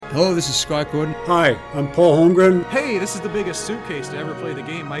Hello, this is Scott Gordon. Hi, I'm Paul Holmgren. Hey, this is the biggest suitcase to ever play the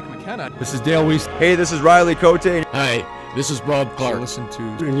game, Mike McKenna. This is Dale Weiss. Hey, this is Riley Cote. Hi, this is Bob Clark.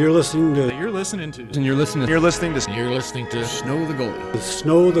 And you're listening to You're listening to You're listening to Snow the Goalie.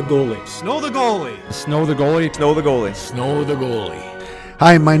 Snow the Goalie. Snow the Goalie. Snow the Goalie. Snow the Goalie. Snow the Goalie.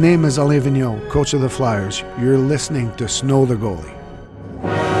 Hi, my name is Alain Vigneault, coach of the Flyers. You're listening to Snow the Goalie.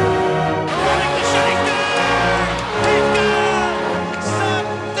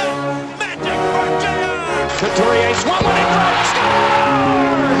 Couturier swung on it, score!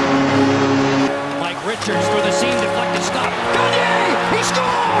 Mike Richards for the seam deflected stop. Gagne, he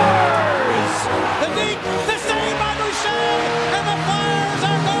scores! The save by Boucher, and the Flyers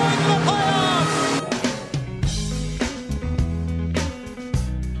are going to the playoffs.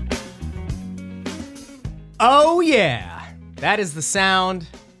 Oh yeah, that is the sound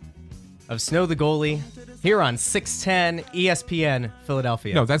of Snow the Goalie here on 610 ESPN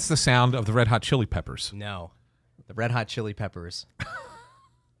Philadelphia. No, that's the sound of the Red Hot Chili Peppers. No, the Red Hot Chili Peppers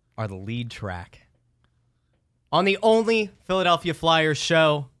are the lead track on the only Philadelphia Flyers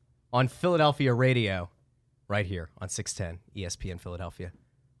show on Philadelphia radio, right here on 610 ESPN Philadelphia.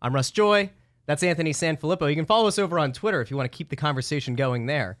 I'm Russ Joy. That's Anthony Sanfilippo. You can follow us over on Twitter if you want to keep the conversation going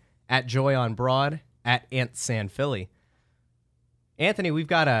there, at JoyOnBroad, at AntSanPhilly. Anthony, we've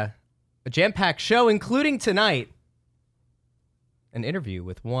got a jam-packed show, including tonight, an interview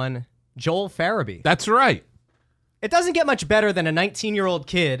with one Joel Farabee. That's right. It doesn't get much better than a 19-year-old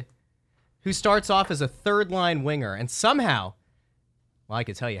kid who starts off as a third-line winger and somehow, well, I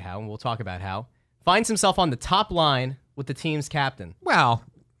could tell you how, and we'll talk about how, finds himself on the top line with the team's captain. Well,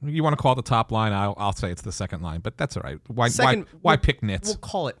 you want to call it the top line, I'll say it's the second line, but that's all right. Why pick nits? We'll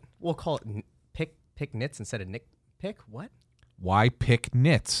call it pick nits instead of Nick pick. What? Why pick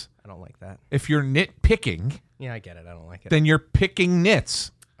nits? I don't like that. If you're nitpicking, yeah, I get it. I don't like it. Then you're picking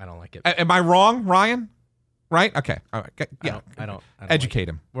nits. I don't like it. Am I wrong, Ryan? Right? Okay. All right. Yeah. I don't educate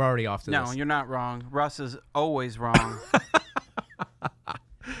him. We're already off to this. No, you're not wrong. Russ is always wrong.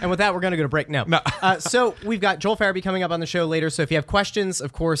 And with that, we're going to go to break. No. So we've got Joel Farabee coming up on the show later. So if you have questions,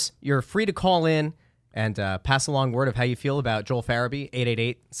 of course, you're free to call in and pass along word of how you feel about Joel Farabee,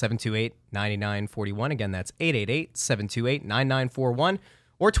 888-728-9941. Again, that's 888-728-9941.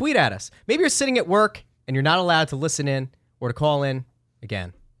 Or tweet at us. Maybe you're sitting at work and you're not allowed to listen in or to call in.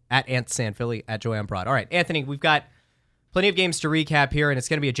 Again, at AntSanPhilly, at JoyOnBroad. All right, Anthony, we've got plenty of games to recap here, and it's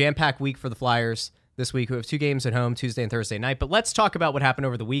going to be a jam-packed week for the Flyers this week. We have two games at home, Tuesday and Thursday night. But let's talk about what happened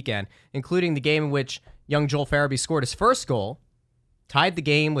over the weekend, including the game in which young Joel Farabee scored his first goal, tied the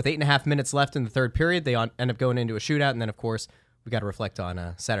game with 8.5 minutes left in the third period. They end up going into a shootout, and then, of course, we got to reflect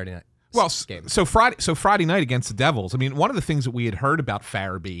on Saturday night. Well, game. So Friday night against the Devils, I mean, one of the things that we had heard about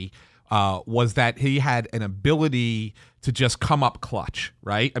Farabee was that he had an ability to just come up clutch,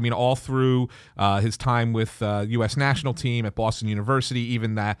 right? I mean, all through his time with U.S. national team at Boston University,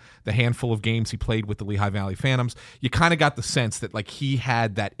 even the handful of games he played with the Lehigh Valley Phantoms, you kind of got the sense that like he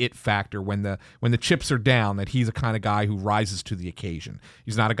had that it factor when the chips are down, that he's a kind of guy who rises to the occasion.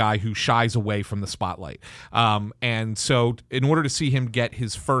 He's not a guy who shies away from the spotlight. And so in order to see him get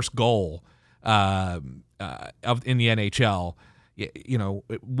his first goal in the NHL, you know,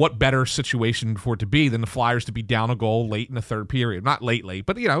 what better situation for it to be than the Flyers to be down a goal late in the third period? Not late,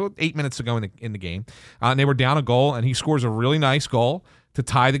 but, 8 minutes to go in the game. And they were down a goal, and he scores a really nice goal to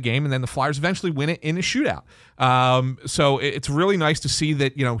tie the game, and then the Flyers eventually win it in a shootout. So it's really nice to see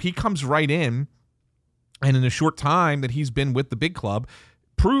that, he comes right in, and in a short time that he's been with the big club,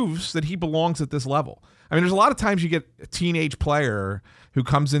 proves that he belongs at this level. I mean, there's a lot of times you get a teenage player who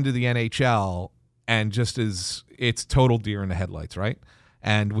comes into the NHL and just it's total deer in the headlights, right?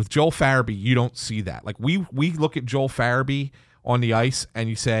 And with Joel Farabee, you don't see that. Like we look at Joel Farabee on the ice and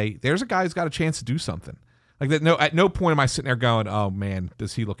you say, there's a guy who's got a chance to do something. Like that. No, at no point am I sitting there going, oh man,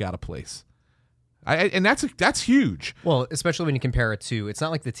 does he look out of place? And that's huge. Well, especially when you compare it to, it's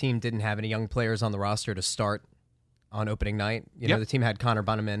not like the team didn't have any young players on the roster to start on opening night. The team had Connor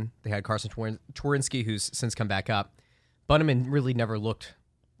Bunnaman. They had Carson Twarynski, who's since come back up. Bunnaman really never looked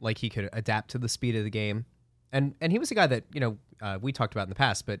like he could adapt to the speed of the game. And he was a guy that, we talked about in the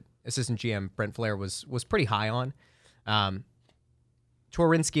past, but assistant GM Brent Flair was pretty high on.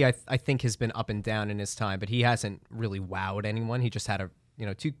 Twarynski, I think, has been up and down in his time, but he hasn't really wowed anyone. He just had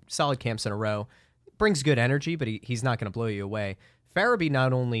two solid camps in a row. Brings good energy, but he's not going to blow you away. Farabee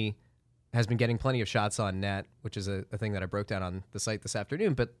not only has been getting plenty of shots on net, which is a thing that I broke down on the site this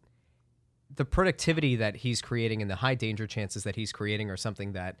afternoon, but the productivity that he's creating and the high danger chances that he's creating are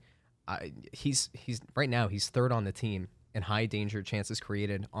something that he's right now he's third on the team in high danger chances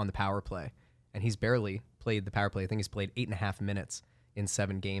created on the power play, and he's barely played the power play. I think he's played 8.5 minutes in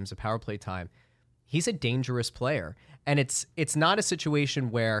 7 games of power play time. He's a dangerous player. And it's not a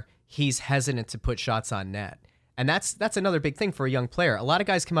situation where he's hesitant to put shots on net. And that's another big thing for a young player. A lot of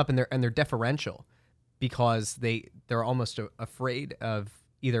guys come up and they're deferential because they're almost afraid of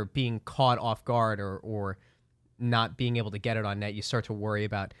either being caught off guard or not being able to get it on net. You start to worry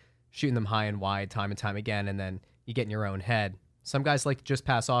about shooting them high and wide time and time again, and then you get in your own head. Some guys like to just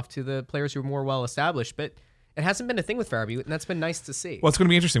pass off to the players who are more well established, but it hasn't been a thing with Farabee, and that's been nice to see. Well, it's going to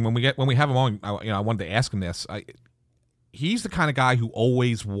be interesting when we have him on. I wanted to ask him this. He's the kind of guy who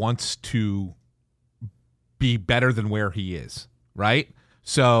always wants to be better than where he is, right?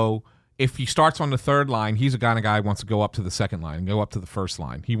 So if he starts on the third line, he's the kind of guy who wants to go up to the second line and go up to the first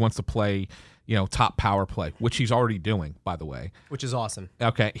line. He wants to play, top power play, which he's already doing, by the way. Which is awesome.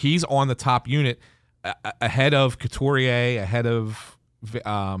 Okay, he's on the top unit ahead of Couturier, ahead of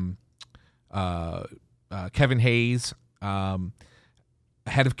Kevin Hayes,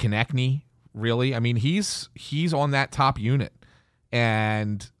 ahead of Konechny. Really, I mean, he's on that top unit,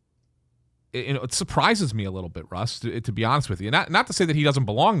 and it surprises me a little bit, Russ. To be honest with you, not to say that he doesn't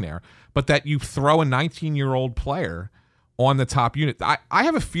belong there, but that you throw a 19-year-old player on the top unit. I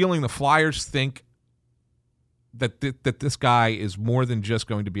have a feeling the Flyers think that this guy is more than just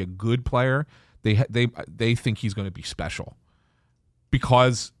going to be a good player. They think he's going to be special,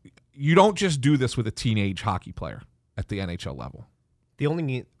 because you don't just do this with a teenage hockey player at the NHL level. The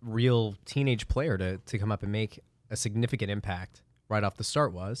only real teenage player to come up and make a significant impact right off the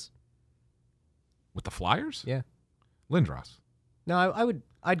start was with the Flyers. Yeah, Lindros. No,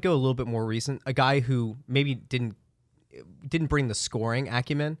 I'd go a little bit more recent. A guy who maybe didn't bring the scoring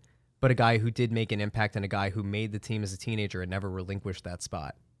acumen, but a guy who did make an impact, and a guy who made the team as a teenager and never relinquished that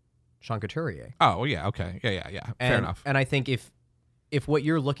spot. Sean Couturier. Oh yeah, okay, yeah. Fair enough. And I think if what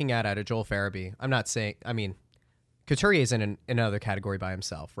you're looking at a Joel Farabee, I'm not saying. I mean, Couturier is in another category by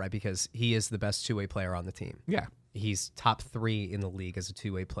himself, right? Because he is the best two-way player on the team. Yeah. He's top 3 in the league as a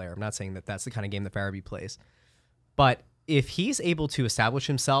two-way player. I'm not saying that that's the kind of game that Farabee plays. But if he's able to establish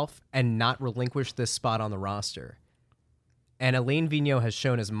himself and not relinquish this spot on the roster, and Alain Vigneault has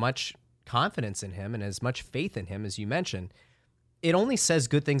shown as much confidence in him and as much faith in him as you mentioned, it only says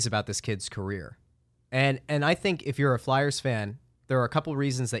good things about this kid's career. And I think if you're a Flyers fan, there are a couple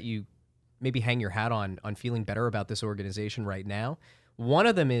reasons that you maybe hang your hat on feeling better about this organization right now. One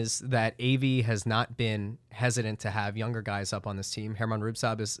of them is that AV has not been hesitant to have younger guys up on this team. Herman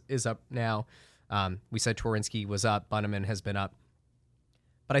Rubtsov is up now. We said Twarynski was up. Bunnaman has been up.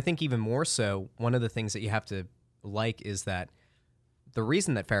 But I think even more so, one of the things that you have to like is that the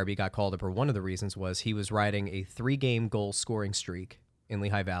reason that Farabee got called up, or one of the reasons, was he was riding a 3-game goal scoring streak in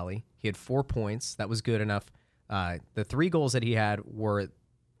Lehigh Valley. He had 4 points. That was good enough. The 3 goals that he had were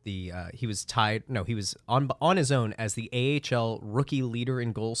he was tied. No, he was on his own as the AHL rookie leader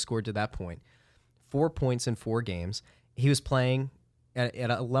in goals scored to that point. 4 points in 4 games. He was playing at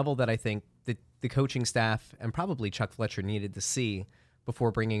a level that I think the coaching staff and probably Chuck Fletcher needed to see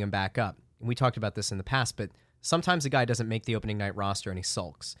before bringing him back up. And we talked about this in the past, but sometimes a guy doesn't make the opening night roster and he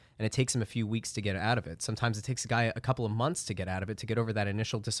sulks, and it takes him a few weeks to get out of it. Sometimes it takes a guy a couple of months to get out of it, to get over that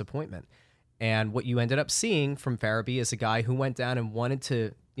initial disappointment. And what you ended up seeing from Farabee is a guy who went down and wanted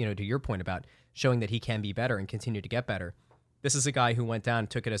to, to your point about showing that he can be better and continue to get better. This is a guy who went down,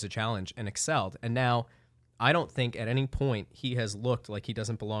 took it as a challenge, and excelled. And now I don't think at any point he has looked like he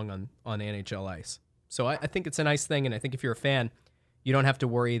doesn't belong on NHL ice. So I think it's a nice thing, and I think if you're a fan, you don't have to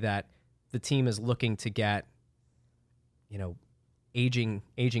worry that the team is looking to get, aging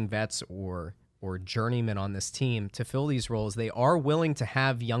vets or journeymen on this team to fill these roles. They are willing to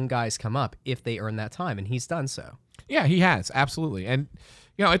have young guys come up if they earn that time, and he's done so. Yeah, he has, absolutely. And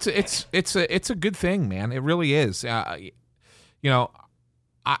it's a good thing, man. It really is. I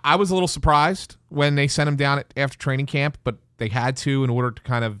was a little surprised when they sent him down after training camp, but they had to in order to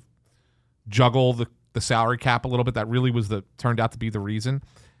kind of juggle the salary cap a little bit. That really turned out to be the reason.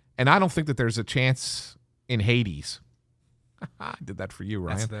 And I don't think that there's a chance in Hades. I did that for you,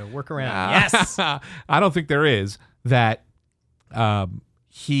 Ryan. That's the workaround. Yes. I don't think there is that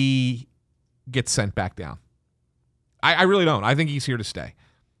he gets sent back down. I really don't. I think he's here to stay.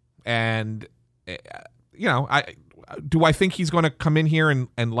 And, do I think he's going to come in here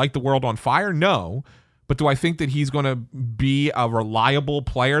and light the world on fire? No. But do I think that he's going to be a reliable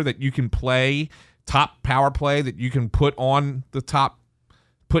player that you can play, top power play, that you can put in the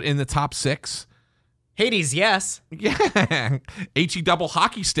top 6? Hades, yes. Yeah. HE double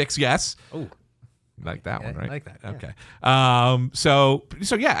hockey sticks, yes. Oh. Like that one, right? I like that. Okay. Yeah. So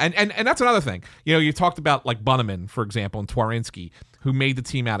yeah, and that's another thing. You talked about like Bunnaman, for example, and Twarynski, who made the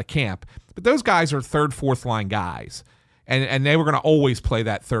team out of camp. But those guys are 3rd, 4th line guys. and they were going to always play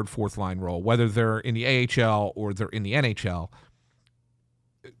that third, fourth line role, whether they're in the AHL or they're in the NHL.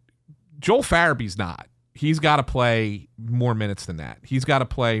 Joel Farabee's not. He's got to play more minutes than that. He's got to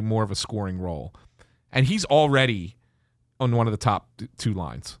play more of a scoring role, and he's already on one of the top two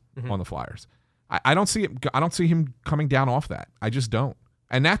lines on the Flyers. I don't see it. I don't see him coming down off that. I just don't.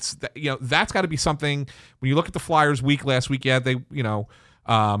 And that's got to be something when you look at the Flyers week last week. Yeah, they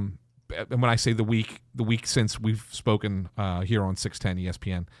and when I say the week since we've spoken here on 610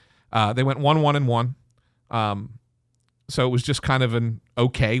 ESPN, they went 1-1-1. So it was just kind of an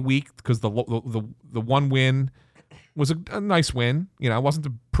okay week because the one win was a nice win. It wasn't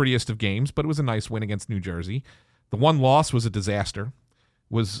the prettiest of games, but it was a nice win against New Jersey. The one loss was a disaster.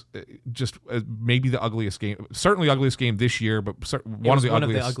 Was just maybe the ugliest game, certainly ugliest game this year, but one of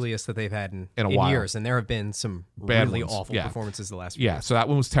the ugliest that they've had in a while. Years, and there have been some bad really ones. awful performances the last few years. So that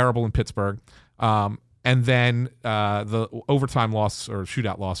one was terrible in Pittsburgh, and then the overtime loss or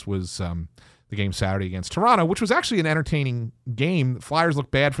shootout loss was the game Saturday against Toronto, which was actually an entertaining game. The Flyers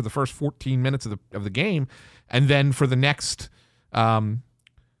looked bad for the first 14 minutes of the game, and then for the next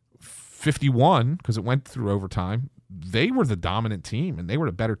 51, because it went through overtime, they were the dominant team and they were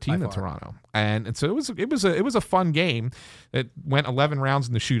the better team than Toronto. And so it was a fun game. It went 11 rounds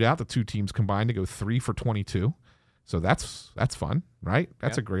in the shootout. The two teams combined to go 3 for 22. So that's fun, right?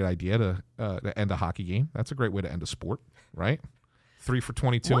 That's a great idea to end a hockey game. That's a great way to end a sport, right? 3 for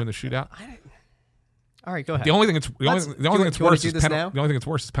 22 in the shootout. All right, go ahead. The only thing that's worse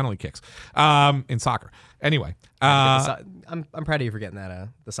is penalty kicks in soccer. Anyway, I'm proud of you for getting that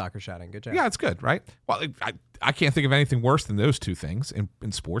the soccer shot in. Good job. Yeah, it's good, right? Well, I can't think of anything worse than those two things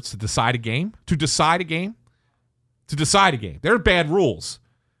in sports: to decide a game. There are bad rules.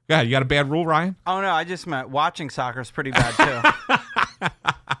 Go ahead. You got a bad rule, Ryan? Oh no, I just meant watching soccer is pretty bad too.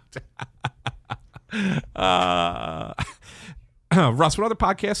 Russ, what other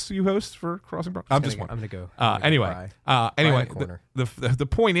podcasts do you host for Crossing Broad? I'm gonna go. Anyway, the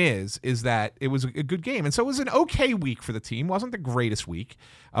point is that it was a good game, and so it was an okay week for the team. Wasn't the greatest week,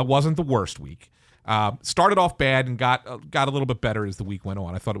 wasn't the worst week. Started off bad and got a little bit better as the week went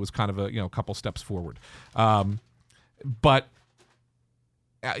on. I thought it was kind of a couple steps forward, but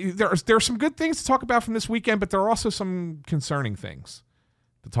there are some good things to talk about from this weekend, but there are also some concerning things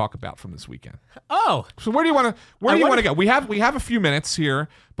to talk about from this weekend. Oh, so where do you want to go? We have a few minutes here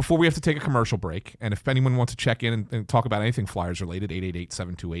before we have to take a commercial break. And if anyone wants to check in and talk about anything Flyers related,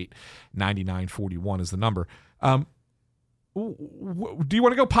 888-728-9941 is the number. Do you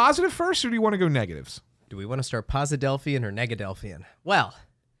want to go positive first, or do you want to go negatives? Do we want to start Posidelphian or Negadelphian? Well,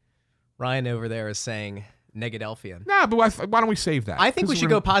 Ryan over there is saying Negadelphian. Nah, but why don't we save that? I think we should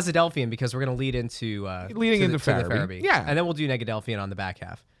go Posidelphian because we're going to lead into Farabee. Yeah, and then we'll do Negadelphian on the back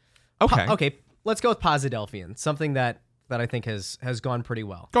half. Okay. Okay. Let's go with Posidelphian. Something that I think has gone pretty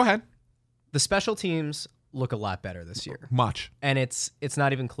well. Go ahead. The special teams look a lot better this year. Much. And it's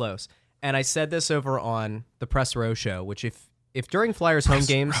not even close. And I said this over on the Press Row Show, which if during Flyers home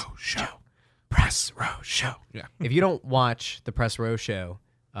games, Press Row Show. Yeah. If you don't watch the Press Row Show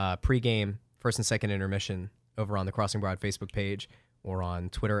pregame, first and second intermission over on the Crossing Broad Facebook page, or on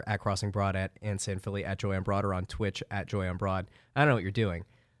Twitter at Crossing Broad, at @AnSanPhilly, at Joy on Broad, or on Twitch at Joy on Broad. I don't know what you're doing,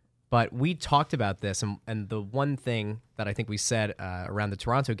 but we talked about this, and the one thing that I think we said around the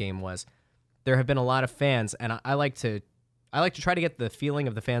Toronto game was there have been a lot of fans, and I like to try to get the feeling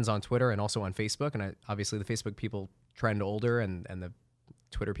of the fans on Twitter and also on Facebook, and obviously the Facebook people trend older and the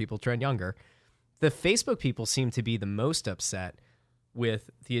Twitter people trend younger. The Facebook people seem to be the most upset with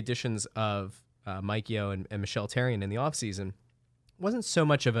the additions of Mike Yeo and Michel Therrien in the offseason. It wasn't so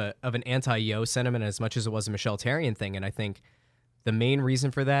much of an anti-Yeo sentiment as much as it was a Michel Therrien thing, and I think the main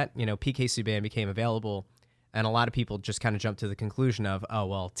reason for that, PK Subban became available, and a lot of people just kind of jumped to the conclusion of, oh,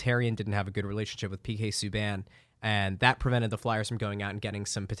 well, Therrien didn't have a good relationship with PK Subban, and that prevented the Flyers from going out and getting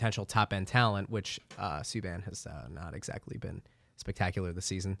some potential top-end talent, which Subban has not exactly been spectacular this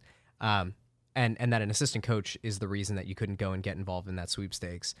season. And that an assistant coach is the reason that you couldn't go and get involved in that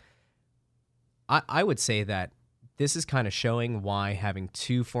sweepstakes. I would say that this is kind of showing why having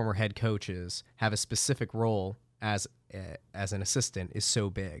two former head coaches have a specific role as an assistant is so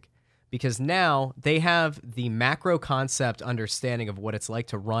big. Because now they have the macro concept understanding of what it's like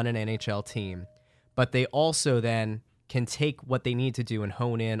to run an NHL team, but they also then can take what they need to do and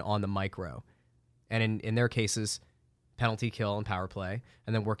hone in on the micro. And in their cases, penalty kill and power play,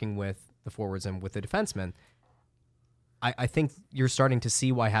 and then working with the forwards and with the defensemen. I think you're starting to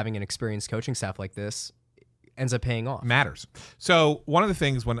see why having an experienced coaching staff like this ends up paying off. Matters. So one of the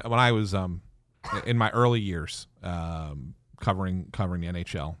things when I was in my early years covering the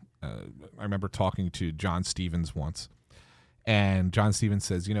NHL, I remember talking to John Stevens once, And John Stevens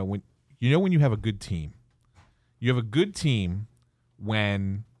says, when you have a good team, you have a good team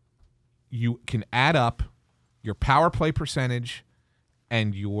when you can add up your power play percentage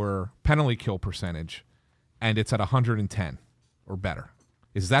and your penalty kill percentage, and it's at 110 or better.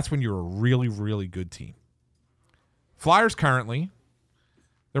 That's when you're a really, really good team. Flyers currently,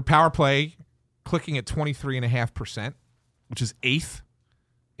 their power play clicking at 23.5%, which is 8th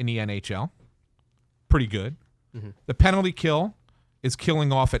in the NHL. Pretty good. Mm-hmm. The penalty kill is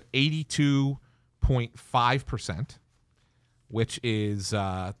killing off at 82.5%, which is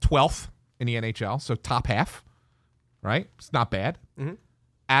 12th in the NHL, so top half, right? It's not bad. Mm-hmm.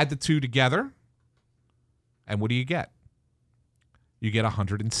 Add the two together, and what do you get? You get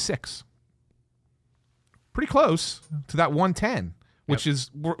 106. Pretty close to that 110, which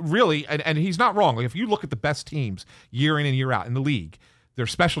is really, and he's not wrong. Like if you look at the best teams year in and year out in the league, their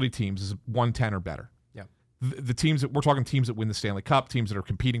specialty teams is 110 or better. Yeah. The teams that we're talking teams that win the Stanley Cup, teams that are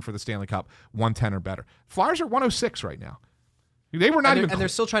competing for the Stanley Cup, 110 or better. Flyers are 106 right now. They were not and they're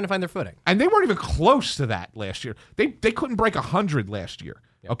still trying to find their footing. And they weren't even close to that last year. They couldn't break 100 last year.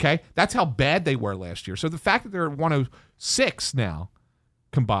 Yep. Okay? That's how bad they were last year. So the fact that they're at 106 now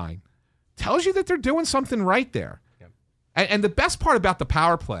combined tells you that they're doing something right there. Yep. And the best part about the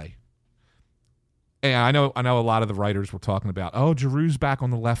power play, and I know a lot of the writers were talking about, Giroux's back on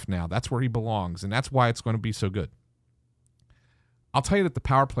the left now. That's where he belongs, and that's why it's going to be so good. I'll tell you that the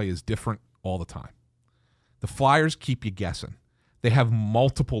power play is different all the time. The Flyers keep you guessing. They have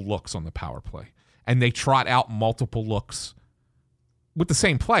multiple looks on the power play, and they trot out multiple looks with the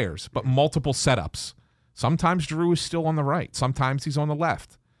same players, but multiple setups. Sometimes Giroux is still on the right. Sometimes he's on the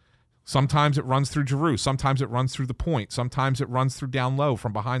left. Sometimes it runs through Giroux. Sometimes it runs through the point. Sometimes it runs through down low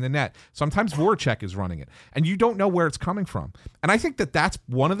from behind the net. Sometimes Voracek is running it, and you don't know where it's coming from. And I think that that's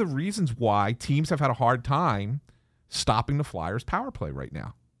one of the reasons why teams have had a hard time stopping the Flyers' power play right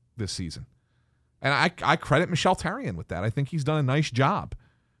now this season. And I credit Michel Therrien with that. I think he's done a nice job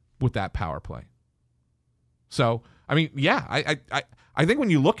with that power play. So, I mean, yeah, I think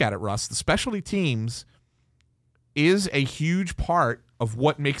when you look at it, Russ, the specialty teams is a huge part of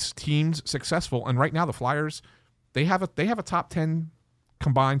what makes teams successful. And right now, the Flyers, they have a top 10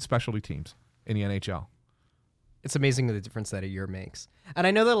 combined specialty teams in the NHL. It's amazing the difference that a year makes. And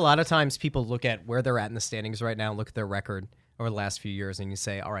I know that a lot of times people look at where they're at in the standings right now, look at their record over the last few years, and you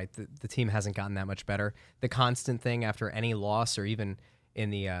say, all right, the team hasn't gotten that much better. The constant thing after any loss, or even in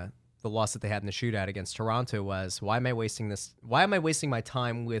the loss that they had in the shootout against Toronto, was, why am I wasting my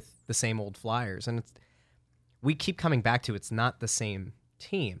time with the same old Flyers? And we keep coming back to, it's not the same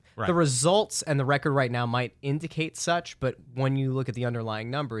team. Right. The results and the record right now might indicate such, but when you look at the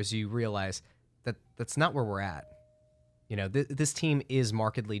underlying numbers, you realize that that's not where we're at. This team is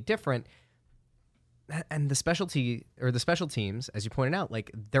markedly different. And the special teams, as you pointed out,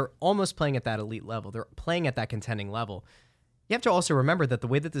 like, they're almost playing at that elite level. They're playing at that contending level. You have to also remember that the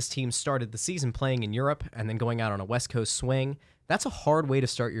way that this team started the season, playing in Europe and then going out on a West Coast swing, that's a hard way to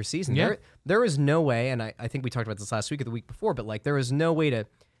start your season. Yeah. There is no way, and I think we talked about this last week or the week before, but like, there is no way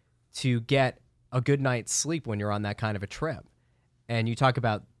to get a good night's sleep when you're on that kind of a trip. And you talk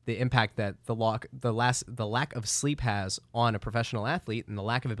about the impact that the lack of sleep has on a professional athlete and the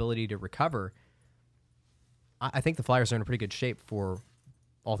lack of ability to recover. I think the Flyers are in a pretty good shape, for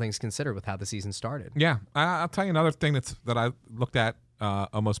all things considered, with how the season started. Yeah. I'll tell you another thing that I looked at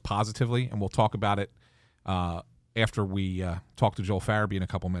almost positively, and we'll talk about it after we talk to Joel Farabee in a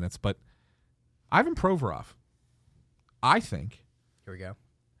couple minutes. But Ivan Provorov, I think, here we go,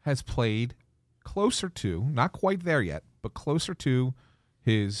 has played closer to, not quite there yet, but closer to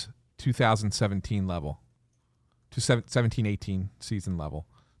his 2017 level, to 17-18 season level,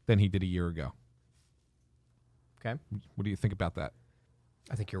 than he did a year ago. Okay. What do you think about that?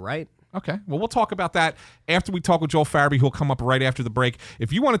 I think you're right. Okay. Well, we'll talk about that after we talk with Joel Farabee, who'll come up right after the break.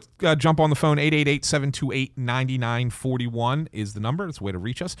 If you want to jump on the phone, 888-728-9941 is the number. It's a way to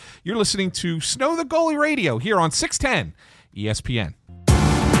reach us. You're listening to Snow the Goalie Radio here on 610 ESPN.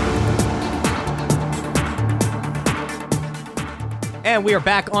 And we are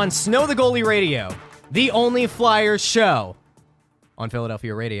back on Snow the Goalie Radio, the only Flyers show on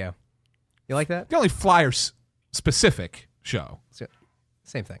Philadelphia radio. You like that? The only Flyers specific show.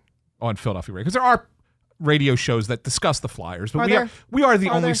 Same thing. On Philadelphia radio. Because there are radio shows that discuss the Flyers, but we are the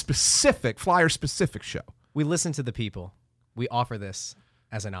only specific Flyer-specific show. We listen to the people. We offer this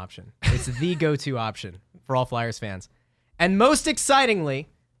as an option. It's the go-to option for all Flyers fans. And most excitingly,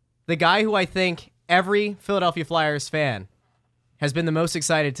 the guy who I think every Philadelphia Flyers fan has been the most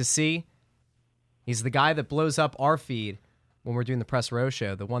excited to see, he's the guy that blows up our feed when we're doing the Press Row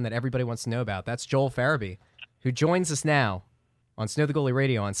show, the one that everybody wants to know about. That's Joel Farabee, who joins us now on Snow the Goalie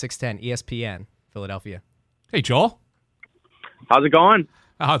Radio on 610 ESPN, Philadelphia. Hey, Joel. How's it going?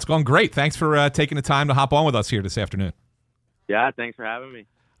 Oh, it's going great. Thanks for taking the time to hop on with us here this afternoon. Yeah, thanks for having me.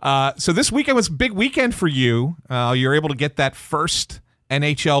 So this weekend was a big weekend for you. You're able to get that first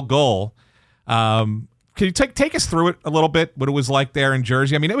NHL goal. Can you take us through it a little bit, what it was like there in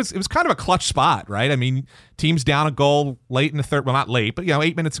Jersey? I mean, it was kind of a clutch spot, right? I mean, team's down a goal late in the third. Well, not late, but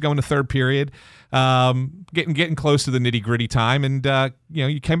 8 minutes ago in the third period, getting close to the nitty gritty time, and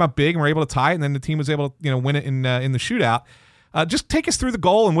you came up big and were able to tie it, and then the team was able to win it in the shootout. Just take us through the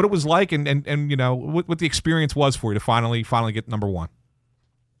goal and what it was like, and what the experience was for you to finally get number one.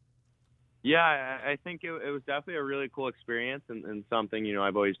 Yeah, I think it was definitely a really cool experience and something,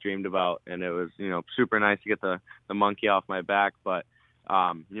 I've always dreamed about. And it was, super nice to get the monkey off my back. But,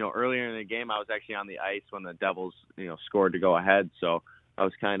 earlier in the game, I was actually on the ice when the Devils, scored to go ahead. So I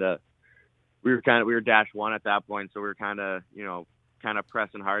was we were dash one at that point. So we were kind of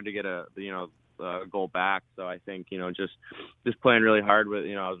pressing hard to get a goal back. So I think, just playing really hard with,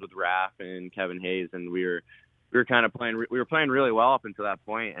 I was with Raph and Kevin Hayes, and we were playing really well up until that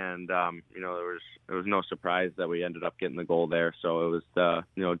point, and it was no surprise that we ended up getting the goal there. So it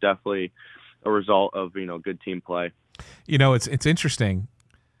was definitely a result of good team play. It's interesting.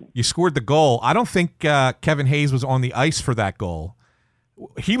 You scored the goal. I don't think Kevin Hayes was on the ice for that goal.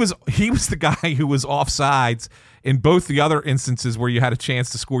 He was the guy who was offsides in both the other instances where you had a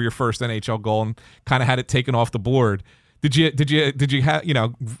chance to score your first NHL goal and kind of had it taken off the board. Did you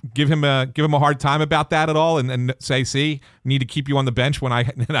give him a hard time about that at all, and say, see, need to keep you on the bench when I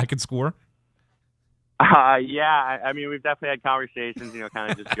could score? Yeah, I mean, we've definitely had conversations,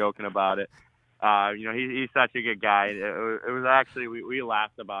 kind of just joking about it. He's such a good guy. It was actually, we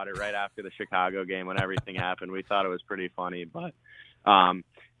laughed about it right after the Chicago game when everything happened. We thought it was pretty funny, but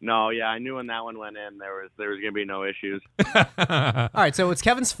no, yeah, I knew when that one went in, there was going to be no issues. All right, so it's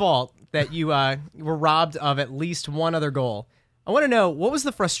Kevin's fault that you were robbed of at least one other goal. I want to know, what was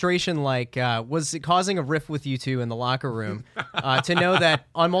the frustration like? Was it causing a rift with you two in the locker room to know that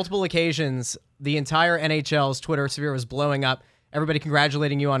on multiple occasions the entire NHL's Twitter sphere was blowing up, everybody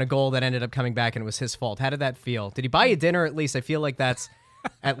congratulating you on a goal that ended up coming back and it was his fault? How did that feel? Did he buy you dinner at least? I feel like that's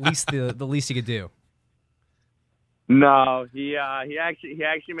at least the least you could do. No, he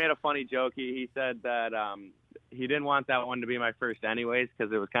actually made a funny joke. He said that he didn't want that one to be my first anyways,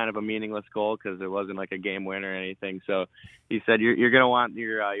 because it was kind of a meaningless goal because it wasn't like a game winner or anything. So he said you're gonna want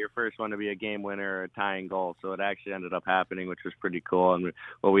your first one to be a game winner or a tying goal. So it actually ended up happening, which was pretty cool and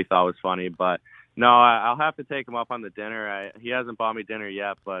what we thought was funny. But no, I'll have to take him up on the dinner. He hasn't bought me dinner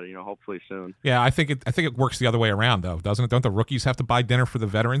yet, but hopefully soon. Yeah, I think it works the other way around though, doesn't it? Don't the rookies have to buy dinner for the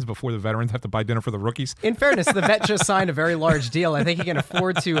veterans before the veterans have to buy dinner for the rookies? In fairness, the vet just signed a very large deal. I think he can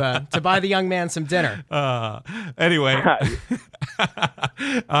afford to buy the young man some dinner. Anyway,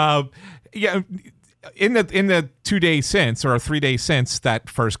 yeah. In the 2 days since, or 3 days since that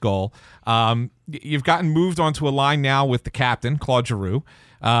first goal, you've gotten moved onto a line now with the captain, Claude Giroux.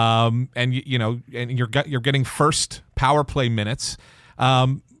 And you're getting first power play minutes.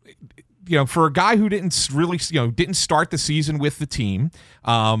 For a guy who didn't really, didn't start the season with the team,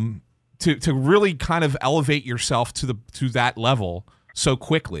 to really kind of elevate yourself to that level so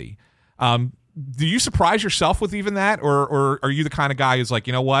quickly. Do you surprise yourself with even that, or are you the kind of guy who's like,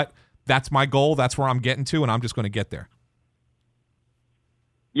 you know what, that's my goal, that's where I'm getting to, and I'm just going to get there?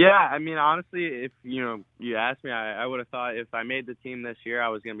 Yeah, I mean, honestly, if you asked me, I would have thought if I made the team this year, I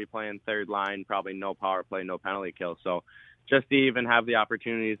was going to be playing third line, probably no power play, no penalty kill. So just to even have the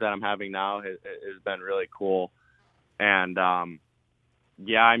opportunities that I'm having now has been really cool. And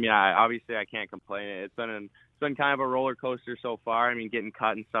yeah, I mean, obviously I can't complain. It's been kind of a roller coaster so far. I mean, getting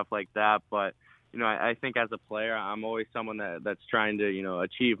cut and stuff like that, but I think as a player, I'm always someone that's trying to,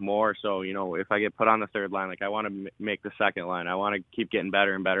 achieve more. So, if I get put on the third line, like I want to make the second line. I want to keep getting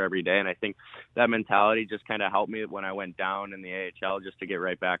better and better every day. And I think that mentality just kind of helped me when I went down in the AHL just to get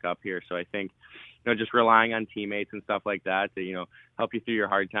right back up here. So I think, just relying on teammates and stuff like that to, help you through your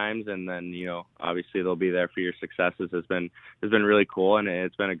hard times. And then, obviously they'll be there for your successes has been really cool. And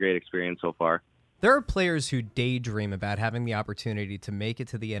it's been a great experience so far. There are players who daydream about having the opportunity to make it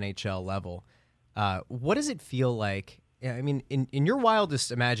to the NHL level. What does it feel like? I mean, in your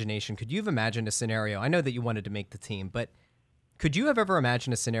wildest imagination, could you have imagined a scenario? I know that you wanted to make the team, but could you have ever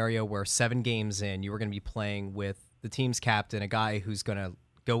imagined a scenario where 7 games in, you were going to be playing with the team's captain, a guy who's going to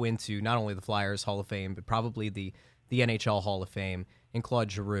go into not only the Flyers Hall of Fame, but probably the NHL Hall of Fame, in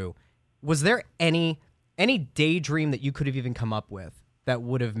Claude Giroux? Was there any daydream that you could have even come up with that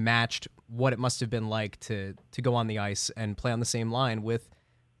would have matched what it must have been like to go on the ice and play on the same line with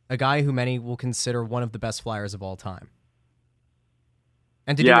a guy who many will consider one of the best Flyers of all time?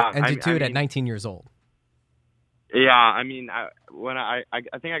 And to do it at 19 years old. Yeah, I mean, I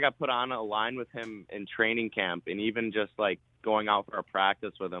think I got put on a line with him in training camp, and even just like going out for a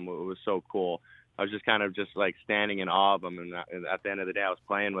practice with him, it was so cool. I was just kind of just like standing in awe of him, and at the end of the day, I was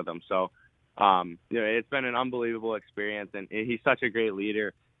playing with him. So, it's been an unbelievable experience, and he's such a great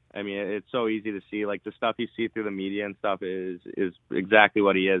leader. I mean, it's so easy to see. Like the stuff you see through the media and stuff is exactly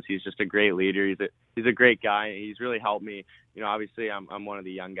what he is. He's just a great leader. He's a great guy. He's really helped me. Obviously I'm one of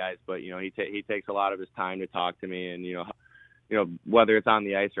the young guys, but he takes a lot of his time to talk to me, and whether it's on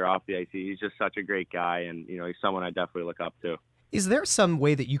the ice or off the ice, he's just such a great guy, and he's someone I definitely look up to. Is there some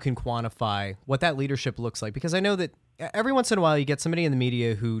way that you can quantify what that leadership looks like? Because I know that every once in a while you get somebody in the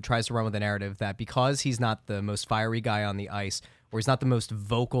media who tries to run with the narrative that because he's not the most fiery guy on the ice, or he's not the most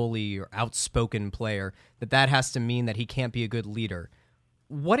vocally or outspoken player, that has to mean that he can't be a good leader.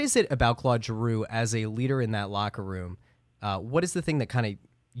 What is it about Claude Giroux as a leader in that locker room? What is the thing that kind of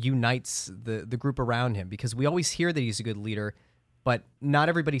unites the group around him? Because we always hear that he's a good leader, but not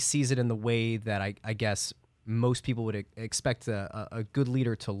everybody sees it in the way that I guess most people would expect a good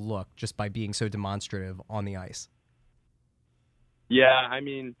leader to look, just by being so demonstrative on the ice. Yeah, I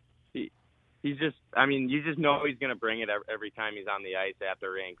mean, he's just, you just know he's going to bring it every time he's on the ice at the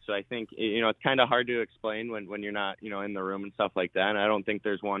rink. So I think, it's kind of hard to explain when you're not, in the room and stuff like that. And I don't think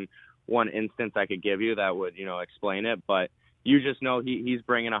there's one instance I could give you that would, explain it. But you just know he's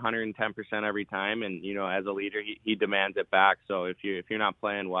bringing 110% every time. And, as a leader, he demands it back. So if you're not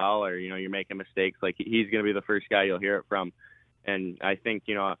playing well, or, you're making mistakes, like he's going to be the first guy you'll hear it from. And I think,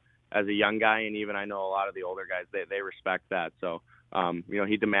 as a young guy, and even I know a lot of the older guys, they respect that. So,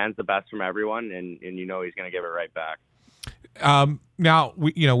 he demands the best from everyone, and he's going to give it right back. Now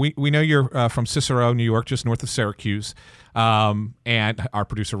we know you're from Cicero, New York, just north of Syracuse, and our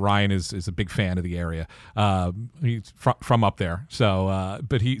producer Ryan is a big fan of the area. He's from up there, so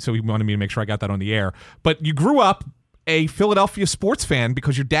he wanted me to make sure I got that on the air. But you grew up a Philadelphia sports fan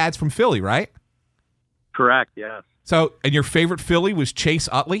because your dad's from Philly, right? Correct. Yes. So, and your favorite Philly was Chase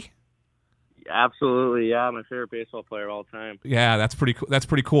Utley? Absolutely, yeah. My favorite baseball player of all time. Yeah, that's pretty cool. That's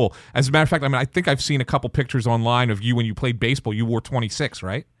pretty cool. As a matter of fact, I think I've seen a couple pictures online of you when you played baseball. You wore 26,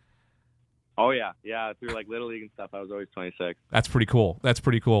 right? Oh yeah. Through like Little League and stuff, I was always 26. That's pretty cool.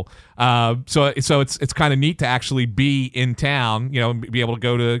 So it's kind of neat to actually be in town. Be able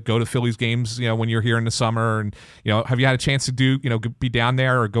to go to Phillies games. When you're here in the summer, and have you had a chance to do be down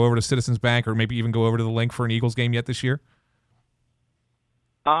there, or go over to Citizens Bank, or maybe even go over to the Link for an Eagles game yet this year?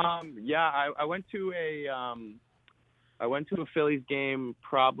 Yeah, I went to a Phillies game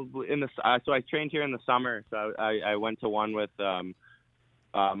probably so I trained here in the summer. So I went to one with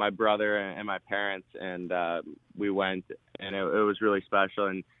my brother and my parents, and we went, and it was really special.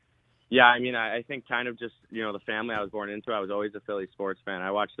 And yeah, I think kind of just, the family I was born into, I was always a Phillies sports fan.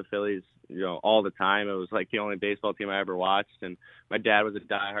 I watched the Phillies, all the time. It was like the only baseball team I ever watched, and my dad was a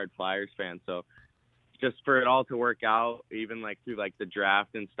diehard Flyers fan. So just for it all to work out, even like through like the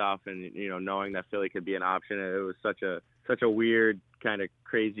draft and stuff, and knowing that Philly could be an option, it was such a weird, kind of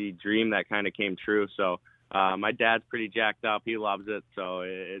crazy dream that kind of came true. So my dad's pretty jacked up. He loves it, so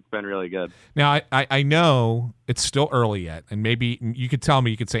it's been really good. Now I know it's still early yet, and maybe you could tell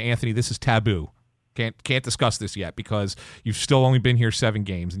me, you could say, Anthony, this is taboo. Can't discuss this yet because you've still only been here 7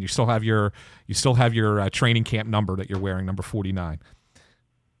 games, and you still have your training camp number that you're wearing, number 49.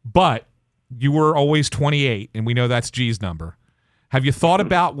 But you were always 28, and we know that's G's number. Have you thought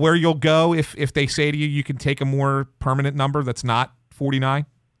about where you'll go if they say to you can take a more permanent number that's not 49?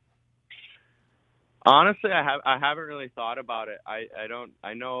 Honestly, I haven't really thought about it. I'm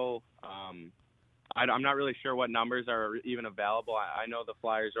not really sure what numbers are even available. I know the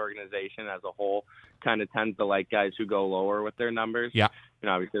Flyers organization as a whole kind of tends to like guys who go lower with their numbers. Yeah.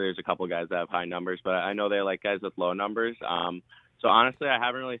 Obviously there's a couple guys that have high numbers, but I know they like guys with low numbers. So honestly, I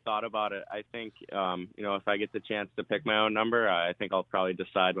haven't really thought about it. I think, if I get the chance to pick my own number, I think I'll probably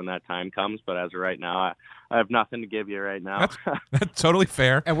decide when that time comes. But as of right now, I have nothing to give you right now. That's totally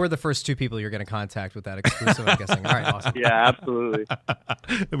fair. And we're the first 2 people you're going to contact with that exclusive, I'm guessing. All right, awesome. Yeah, absolutely.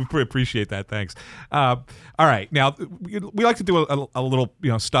 We appreciate that. Thanks. All right. Now, we like to do a little,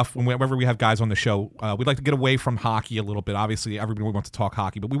 stuff whenever we have guys on the show. We'd like to get away from hockey a little bit. Obviously, everybody wants to talk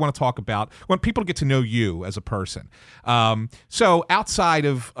hockey, but we want to talk about, want people to get to know you as a person. So outside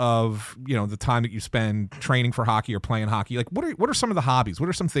of the time that you spend training for hockey or playing hockey, like what are some of the hobbies? What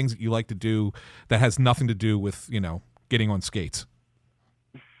are some things that you like to do that has nothing to do with getting on skates?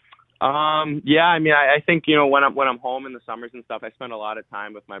 Yeah, I think when I'm home in the summers and stuff, I spend a lot of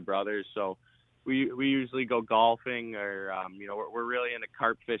time with my brothers. So we usually go golfing, or we're really into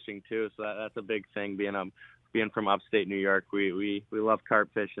carp fishing too. So that's a big thing, being a being from upstate New York, we love carp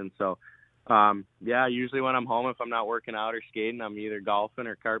fishing. So, yeah, usually when I'm home, if I'm not working out or skating, I'm either golfing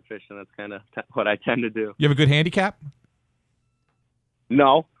or carp fishing. That's kind of what I tend to do. You have a good handicap?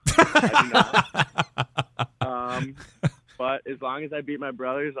 No, I do not. But as long as I beat my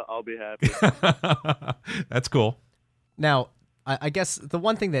brothers, I'll be happy. That's cool. Now, I guess the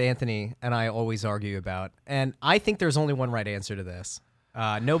one thing that Anthony and I always argue about, and I think there's only one right answer to this.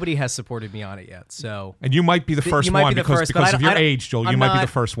 Nobody has supported me on it yet, so. And you might be the first one because of your age, Joel. You might be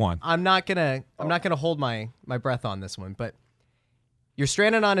the first one. I'm not gonna hold my breath on this one, but you're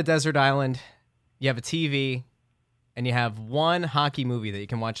stranded on a desert island. You have a TV, and you have one hockey movie that you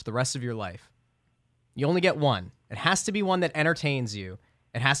can watch the rest of your life. You only get one. It has to be one that entertains you.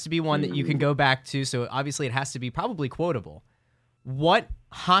 It has to be one that you can go back to. So obviously, it has to be probably quotable. What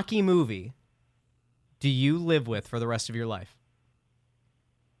hockey movie do you live with for the rest of your life?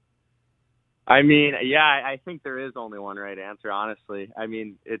 I mean, yeah, I think there is only one right answer, honestly. I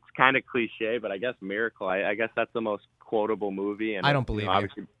mean, it's kind of cliche, but I guess Miracle. I guess that's the most quotable movie. And I don't believe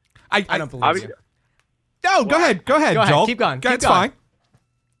you. I don't believe you. No, go ahead, Joel. Keep going. It's fine.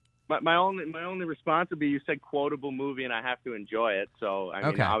 My only response would be you said quotable movie, and I have to enjoy it. So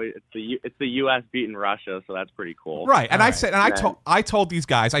I mean, it's the U.S. beating Russia, so that's pretty cool. Right, and I told these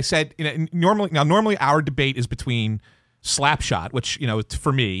guys, I said, normally our debate is between Slapshot, which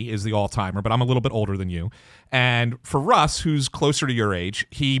for me is the all-timer, but I'm a little bit older than you, and for Russ, who's closer to your age,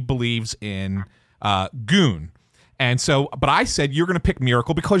 he believes in Goon, and so, but I said you're going to pick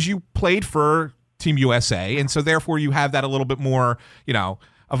Miracle because you played for Team USA, and so therefore you have that a little bit more,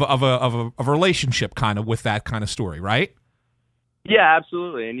 of a relationship kind of with that kind of story, right? Yeah,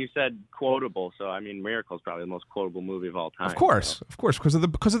 absolutely. And you said quotable, so I mean, Miracle is probably the most quotable movie of all time. Of course, because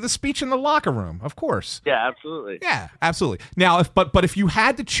of the speech in the locker room. Of course. Yeah, absolutely. Yeah, absolutely. Now, if you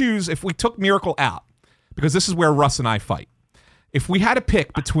had to choose, if we took Miracle out, because this is where Russ and I fight, if we had to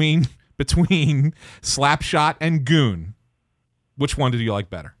pick between Slapshot and Goon, which one do you like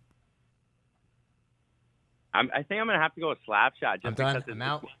better? I think I'm going to have to go with Slapshot. I'm done. I'm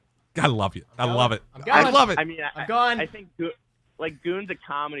out. I love you. I love it. I'm gone. I love it. I mean, I'm gone. I think Goon's a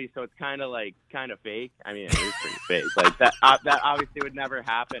comedy, so it's kind of fake. I mean, it is pretty fake. Like that obviously would never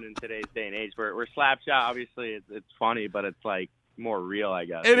happen in today's day and age. Where Slapshot, obviously, it's funny, but it's like more real, I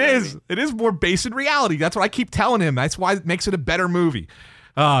guess. It is. It is more based in reality. That's what I keep telling him. That's why it makes it a better movie.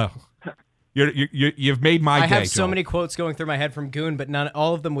 You've made my day. I have so Joel. many quotes going through my head from Goon, but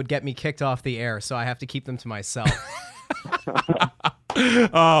all of them would get me kicked off the air, so I have to keep them to myself.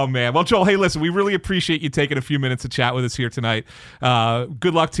 Oh, man. Well, Joel, hey, listen, we really appreciate you taking a few minutes to chat with us here tonight.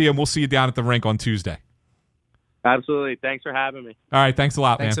 Good luck to you, and we'll see you down at the rink on Tuesday. Absolutely. Thanks for having me. All right. Thanks a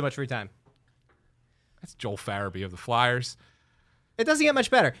lot, man. Thanks so much for your time. That's Joel Farabee of the Flyers. It doesn't get much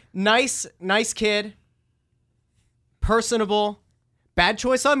better. Nice kid. Personable. Bad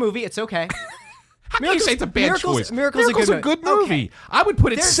choice on movie. It's okay. How can you say it's a bad choice? Miracle's a good movie. Okay. I would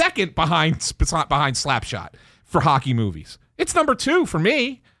put it second behind Slapshot for hockey movies. It's number 2 for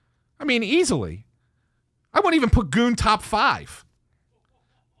me. I mean, easily. I wouldn't even put Goon top 5.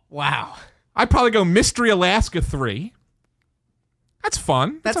 Wow. I'd probably go Mystery Alaska 3. That's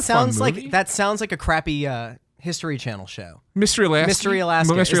fun. That sounds like a crappy History Channel show. Mystery Alaska. Mystery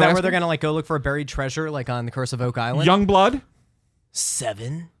Alaska. Is that where they're gonna go look for a buried treasure, like on The Curse of Oak Island? Youngblood.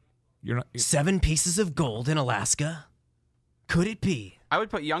 7 pieces of gold in Alaska. Could it be? I would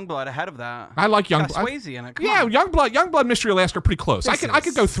put Youngblood ahead of that. I like Youngblood. Swayze in it. Come on. Youngblood, Mystery Alaska are pretty close. I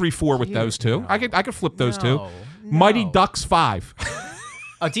could go 3-4 with those two. I could flip those two. Mighty Ducks 5.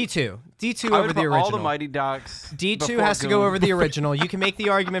 Oh, D2 I over would the put original. all the Mighty Ducks. D2 has to go over the original. You can make the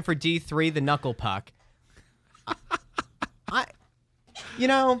argument for D3, the Knuckle Puck.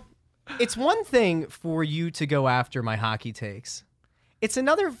 It's one thing for you to go after my hockey takes. It's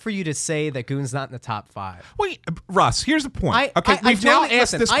another for you to say that Goon's not in the top 5. Wait, Russ, here's the point.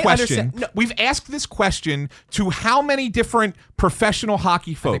 We've asked this question to how many different professional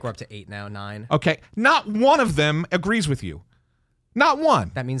hockey folk? I think we're up to 8 now, 9. Okay, not one of them agrees with you. Not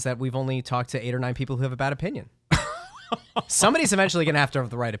one. That means that we've only talked to 8 or 9 people who have a bad opinion. Somebody's eventually going to have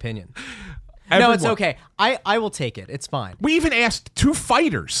the right opinion. No, it's okay. I will take it. It's fine. We even asked 2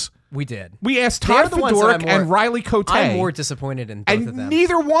 fighters. We did. We asked Todd Fedoruk and Riley Cote. I'm more disappointed in both of them. And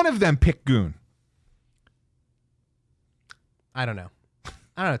neither one of them picked Goon. I don't know. I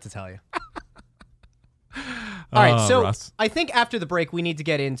don't know what to tell you. All right, so Russ. I think after the break we need to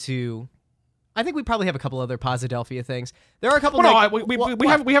get into. I think we probably have a couple other Posidelphia things. There are a couple.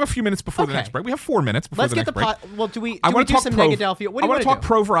 We have a few minutes before the next break. We have 4 minutes before the next break. Well, do we do some Negadelphia? What do you want to talk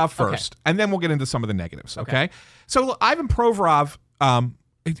Provorov first, and then we'll get into some of the negatives. Okay. So Ivan Provorov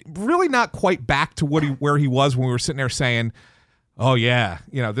really not quite back to where he was when we were sitting there saying, oh yeah,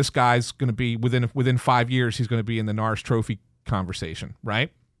 this guy's going to be within 5 years, he's going to be in the Norris Trophy conversation,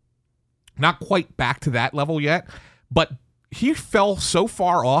 right? Not quite back to that level yet, but he fell so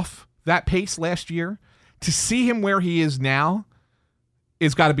far off that pace last year. To see him where he is now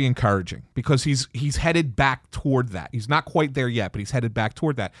is got to be encouraging, because he's headed back toward that. He's not quite there yet, but he's headed back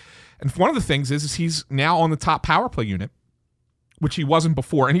toward that. And one of the things is he's now on the top power play unit, which he wasn't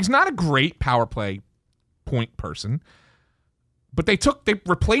before. And he's not a great power play point person, but they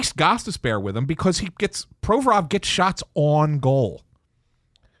replaced Gostisbehere with him because Provorov gets shots on goal.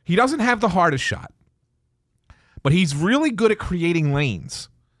 He doesn't have the hardest shot, but he's really good at creating lanes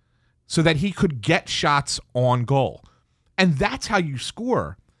so that he could get shots on goal. And that's how you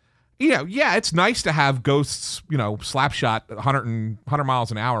score. Yeah, it's nice to have Ghost's, slap shot 100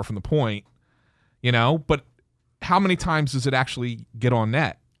 miles an hour from the point, but how many times does it actually get on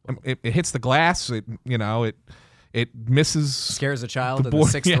net? It hits the glass, it misses. Scares a child in the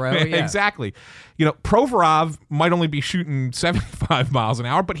sixth row. Yeah. Exactly. Provorov might only be shooting 75 miles an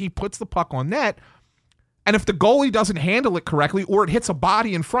hour, but he puts the puck on net. And if the goalie doesn't handle it correctly, or it hits a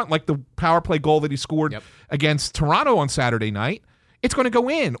body in front, like the power play goal that he scored against Toronto on Saturday night, it's going to go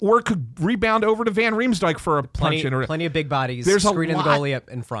in. Or it could rebound over to Van Riemsdyk for a punch in. Plenty of big bodies screening the goalie up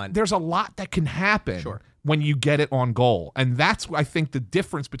in front. There's a lot that can happen when you get it on goal. And that's, I think, the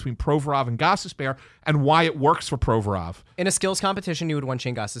difference between Provorov and Gostisbehere, and why it works for Provorov. In a skills competition, you would want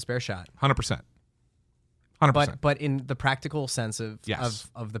Shane Gostisbehere shot. 100%. But in the practical sense of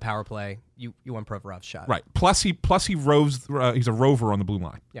the power play, you want Provorov's shot. Right. Plus he roves. He's a rover on the blue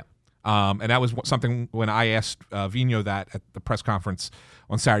line. Yeah. And that was something when I asked Vigneault that at the press conference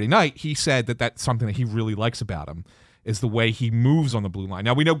on Saturday night. He said that that's something that he really likes about him, is the way he moves on the blue line.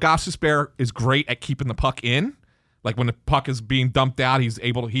 Now we know Gostisbehere is great at keeping the puck in. Like when the puck is being dumped out,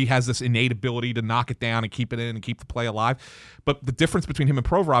 he has this innate ability to knock it down and keep it in and keep the play alive. But the difference between him and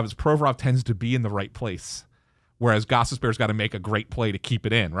Provorov is Provorov tends to be in the right place, whereas Gostisbehere's got to make a great play to keep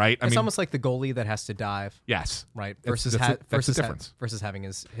it in, right? It's almost like the goalie that has to dive. Yes. Right. That's the difference. Versus having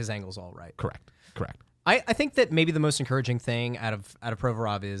his angles all right. Correct. I think that maybe the most encouraging thing out of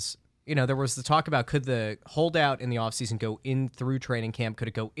Provorov is, there was the talk about, could the holdout in the offseason go in through training camp? Could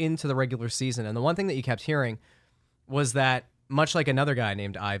it go into the regular season? And the one thing that you kept hearing was that, much like another guy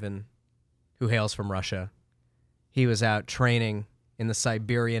named Ivan, who hails from Russia, he was out training in the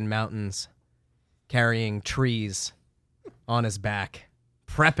Siberian mountains, carrying trees on his back,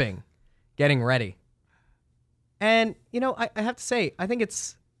 prepping, getting ready. And, I have to say, I think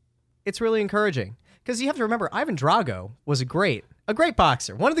it's really encouraging, because you have to remember, Ivan Drago was a great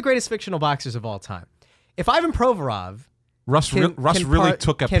boxer, one of the greatest fictional boxers of all time. If Ivan Provorov Russ really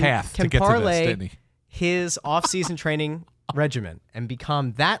took a path to get to this, didn't he? His off-season training regimen and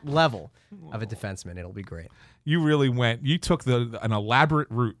become that level of a defenseman, it'll be great. You took an elaborate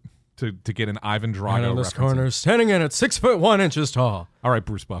route to get an Ivan Drago in this reference corner, standing in at 6'1" tall. All right,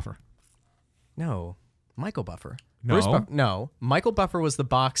 Bruce Buffer. No, Michael Buffer. No. Michael Buffer was the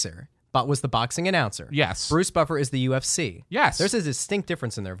boxer, but was the boxing announcer. Yes. Bruce Buffer is the UFC. Yes. There's a distinct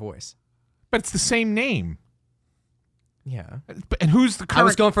difference in their voice. But it's the same name. Yeah. And who's the current? I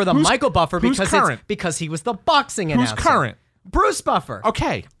was going for the Michael Buffer because he was the boxing announcer. Who's current? Bruce Buffer.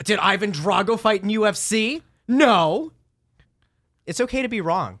 Okay. Did Ivan Drago fight in UFC? No. It's okay to be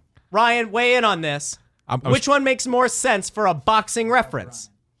wrong. Ryan, weigh in on this. Which one makes more sense for a boxing reference?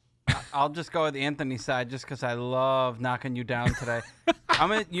 I'll just go with Anthony's side just because I love knocking you down today.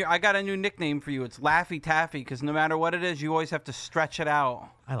 I got a new nickname for you. It's Laffy Taffy, because no matter what it is, you always have to stretch it out.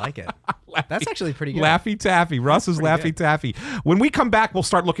 I like it. That's actually pretty good. Laffy Taffy. Russ is Laffy Taffy. When we come back, we'll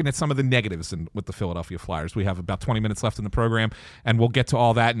start looking at some of the negatives with the Philadelphia Flyers. We have about 20 minutes left in the program, and we'll get to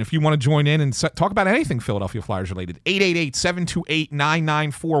all that. And if you want to join in and talk about anything Philadelphia Flyers related,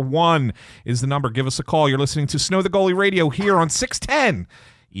 888-728-9941 is the number. Give us a call. You're listening to Snow the Goalie Radio here on 610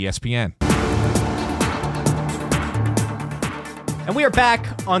 ESPN. And we are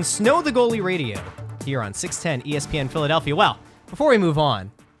back on Snow the Goalie Radio here on 610 ESPN Philadelphia. Well, before we move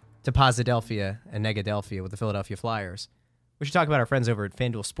on to Posidelphia and Negadelphia with the Philadelphia Flyers, we should talk about our friends over at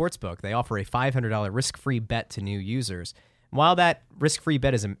FanDuel Sportsbook. They offer a $500 risk-free bet to new users. And while that risk-free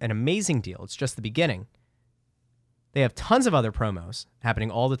bet is an amazing deal, it's just the beginning. They have tons of other promos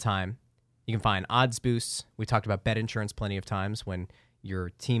happening all the time. You can find odds boosts. We talked about bet insurance plenty of times. When your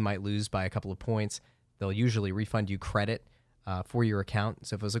team might lose by a couple of points, they'll usually refund you credit for your account.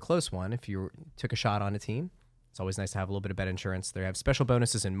 So if it was a close one, if you took a shot on a team, it's always nice to have a little bit of bet insurance. They have special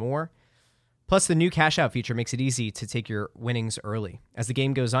bonuses and more. Plus, the new cash out feature makes it easy to take your winnings early. As the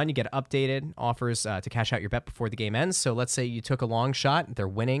game goes on, you get updated offers to cash out your bet before the game ends. So let's say you took a long shot, they're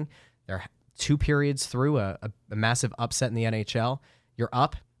winning, they're 2 periods through a massive upset in the NHL. You're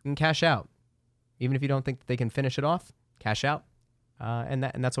up, you can cash out. Even if you don't think that they can finish it off, cash out. And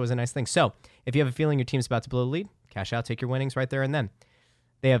that's always a nice thing. So if you have a feeling your team's about to blow the lead, cash out, take your winnings right there and then.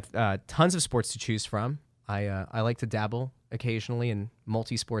 They have tons of sports to choose from. I like to dabble occasionally in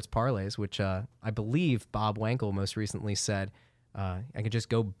multi-sports parlays, which I believe Bob Wankel most recently said I could just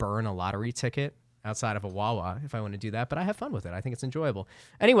go burn a lottery ticket outside of a Wawa if I want to do that, but I have fun with it. I think it's enjoyable.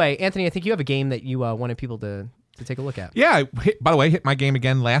 Anyway, Anthony, I think you have a game that you wanted people to take a look at. Yeah, by the way, hit my game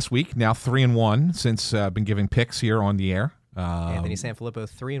again last week. Now 3-1 since I've been giving picks here on the air. Anthony Sanfilippo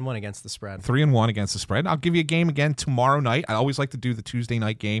 3-1 against the spread. 3-1 against the spread. I'll give you a game again tomorrow night. I always like to do the Tuesday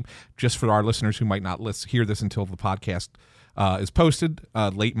night game just for our listeners who might not hear this until the podcast is posted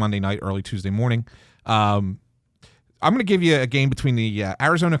late Monday night, early Tuesday morning. I'm going to give you a game between the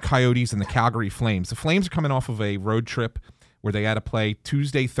Arizona Coyotes and the Calgary Flames. The Flames are coming off of a road trip where they had to play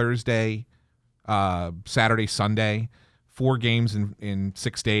Tuesday, Thursday, Saturday, Sunday, 4 games in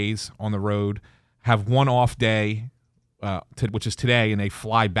 6 days on the road, have one off day, which is today, and they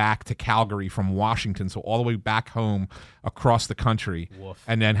fly back to Calgary from Washington, so all the way back home across the country. Woof.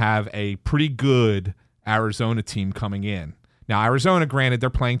 And then have a pretty good Arizona team coming in. Now, Arizona, granted,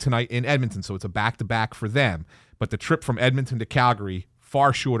 they're playing tonight in Edmonton, so it's a back-to-back for them. But the trip from Edmonton to Calgary,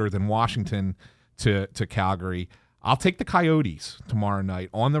 far shorter than Washington to Calgary. I'll take the Coyotes tomorrow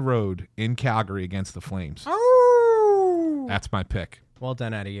night on the road in Calgary against the Flames. Oh! That's my pick. Well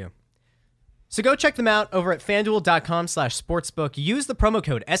done out of you. So go check them out over at FanDuel.com/sportsbook. Use the promo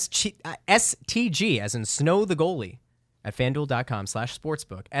code STG, as in Snow the Goalie, at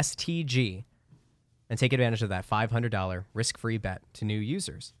FanDuel.com/sportsbook, STG, and take advantage of that $500 risk-free bet to new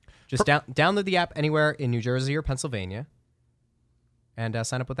users. Just download the app anywhere in New Jersey or Pennsylvania and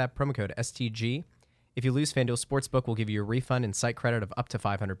sign up with that promo code STG. If you lose, FanDuel Sportsbook will give you a refund and site credit of up to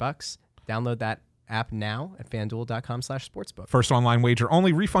 $500. Download that app now at FanDuel.com/sportsbook. First online wager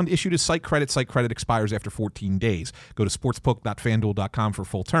only. Refund issued as site credit. Site credit expires after 14 days. Go to sportsbook.fanduel.com for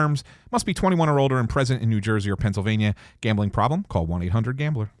full terms. Must be 21 or older and present in New Jersey or Pennsylvania. Gambling problem? Call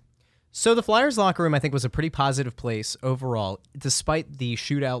 1-800-GAMBLER. So the Flyers locker room, I think, was a pretty positive place overall, despite the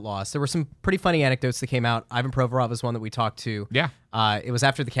shootout loss. There were some pretty funny anecdotes that came out. Ivan Provorov was one that we talked to. Yeah. It was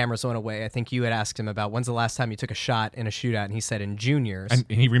after the cameras went away. I think you had asked him about when's the last time you took a shot in a shootout, and he said in juniors. And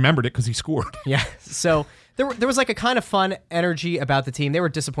he remembered it because he scored. Yeah. So there was like a kind of fun energy about the team. They were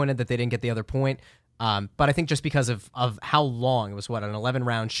disappointed that they didn't get the other point. But I think just because of how long, it was an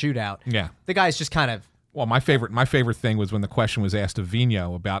 11-round shootout. Yeah. The guys just kind of. Well, my favorite thing was when the question was asked of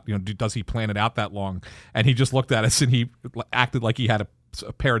Vigneault about, does he plan it out that long? And he just looked at us and he acted like he had a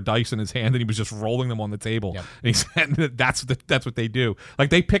pair of dice in his hand and he was just rolling them on the table. Yep. And he said that's what they do. Like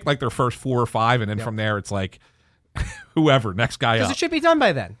they pick like their first 4 or 5, and then from there it's like whoever, next guy up. Because it should be done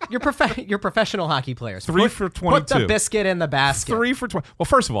by then. You're professional hockey players. 3 for 22. Put the biscuit in the basket. 3 for 20. Well,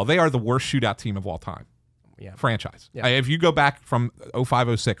 first of all, they are the worst shootout team of all time. Yeah. Franchise. Yeah. If you go back from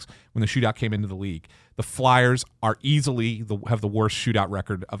 05-06 when the shootout came into the league, the Flyers are easily have the worst shootout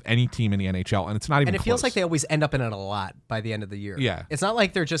record of any team in the NHL, and it's not even And it close. feels like they always end up in it a lot by the end of the year. Yeah. It's not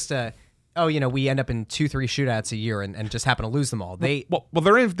like they're just we end up in 2-3 shootouts a year and just happen to lose them all. Well,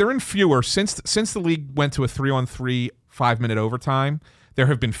 they're in fewer since the league went to a 3-on-3 5-minute overtime. There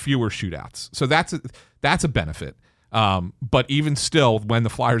have been fewer shootouts, so that's a benefit. But even still, when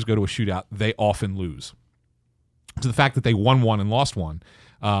the Flyers go to a shootout, they often lose. So the fact that they won one and lost one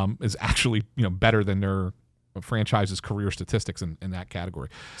is actually better than their franchise's career statistics in that category.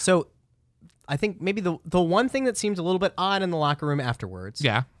 So I think maybe the one thing that seemed a little bit odd in the locker room afterwards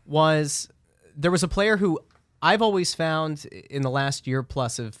was there was a player who I've always found in the last year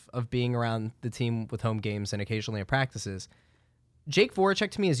plus of being around the team with home games and occasionally at practices. Jake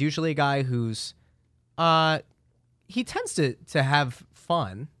Voracek to me is usually a guy who's he tends to have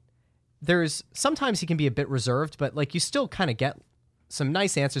fun. There's sometimes he can be a bit reserved, but like you still kind of get some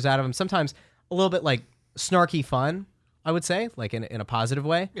nice answers out of him. Sometimes a little bit like snarky fun, I would say, like in a positive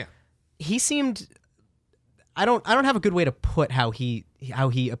way. Yeah. He seemed I don't have a good way to put how he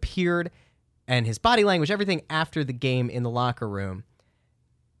appeared and his body language, everything after the game in the locker room.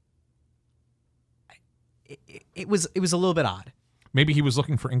 It was a little bit odd. Maybe he was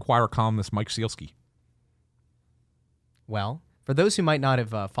looking for Inquirer columnist Mike Sealski. Well, for those who might not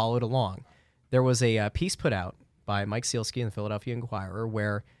have followed along, there was a piece put out by Mike Sealski in the Philadelphia Inquirer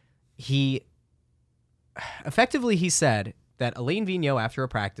where he said that Alain Vigneault, after a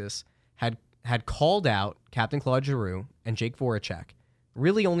practice, had called out Captain Claude Giroux and Jake Voracek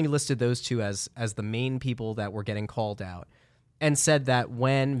really only listed those two as the main people that were getting called out, and said that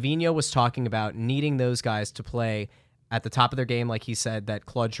when Vigneault was talking about needing those guys to play at the top of their game, like he said, that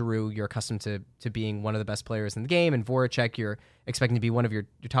Claude Giroux, you're accustomed to being one of the best players in the game, and Voracek, you're expecting to be one of your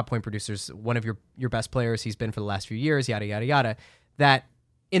top point producers, one of your best players he's been for the last few years, yada, yada, yada, that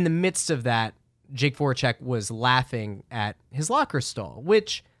in the midst of that, Jake Voracek was laughing at his locker stall,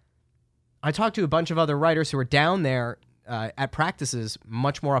 which I talked to a bunch of other writers who are down there at practices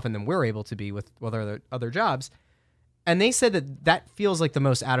much more often than we're able to be with other jobs. And they said that feels like the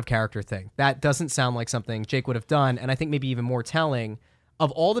most out of character thing. That doesn't sound like something Jake would have done. And I think maybe even more telling,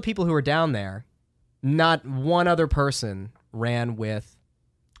 of all the people who were down there, not one other person ran with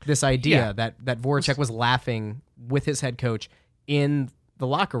this idea that Voracek was laughing with his head coach in the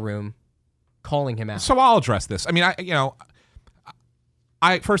locker room, calling him out. So I'll address this. I mean,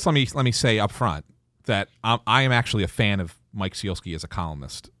 first let me say up front that I am actually a fan of Mike Sielski as a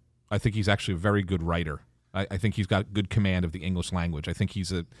columnist. I think he's actually a very good writer. I think he's got good command of the English language. I think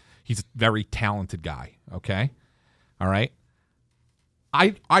he's a very talented guy. Okay, all right.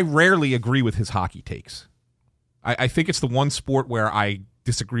 I rarely agree with his hockey takes. I think it's the one sport where I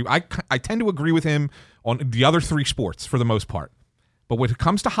disagree. I tend to agree with him on the other three sports for the most part. But when it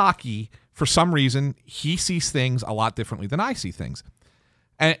comes to hockey, for some reason, he sees things a lot differently than I see things.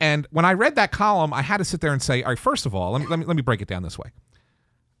 And when I read that column, I had to sit there and say, all right, first of all, let me break it down this way.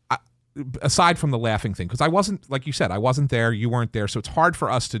 Aside from the laughing thing, because I wasn't, like you said, I wasn't there, you weren't there, so it's hard for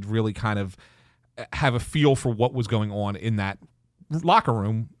us to really kind of have a feel for what was going on in that locker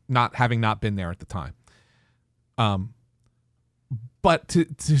room, not been there at the time. But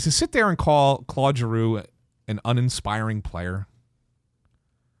to sit there and call Claude Giroux an uninspiring player,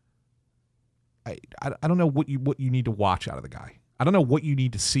 I don't know what you need to watch out of the guy. I don't know what you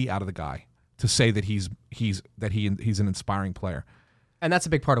need to see out of the guy to say that he's an inspiring player. And that's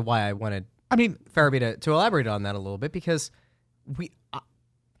a big part of why I wanted Farabee to elaborate on that a little bit, because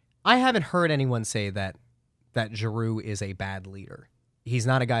I haven't heard anyone say that Giroux is a bad leader. He's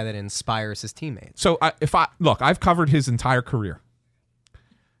not a guy that inspires his teammates. So I've covered his entire career.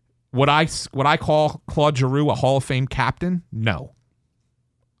 Would I call Claude Giroux a Hall of Fame captain? No,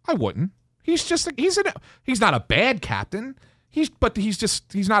 I wouldn't. He's not a bad captain. He's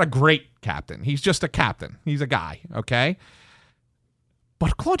not a great captain. He's just a captain. He's a guy. Okay.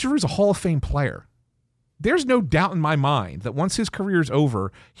 But Claude Giroux is a Hall of Fame player. There's no doubt in my mind that once his career is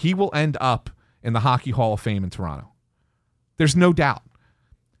over, he will end up in the Hockey Hall of Fame in Toronto. There's no doubt.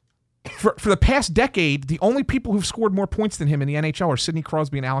 For the past decade, the only people who've scored more points than him in the NHL are Sidney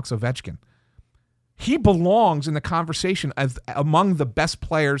Crosby and Alex Ovechkin. He belongs in the conversation as among the best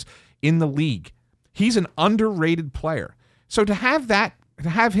players in the league. He's an underrated player. So to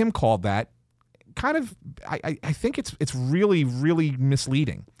have him called that, kind of, I think it's really, really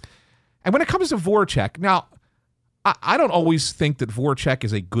misleading. And when it comes to Voracek, now, I don't always think that Voracek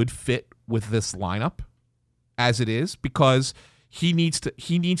is a good fit with this lineup as it is, because he needs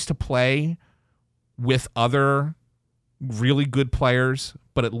to play with other really good players,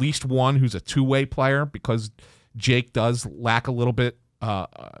 but at least one who's a two-way player, because Jake does lack a little bit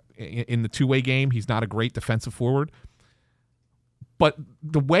in the two-way game. He's not a great defensive forward. But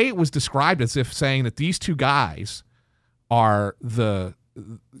the way it was described, as if saying that these two guys are the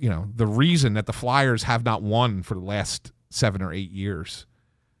reason that the Flyers have not won for the last 7 or 8 years,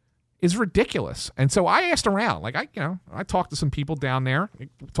 is ridiculous. And so I asked around, I talked to some people down there,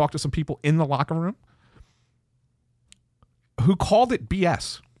 talked to some people in the locker room who called it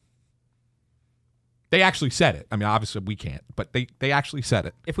BS. They actually said it. I mean, obviously we can't, but they actually said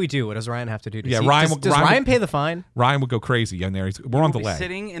it. If we do, what does Ryan have to do? Does Ryan pay the fine? Ryan would go crazy in there. We're on delay.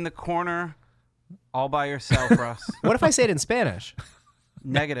 Sitting in the corner all by yourself, Russ. What if I say it in Spanish?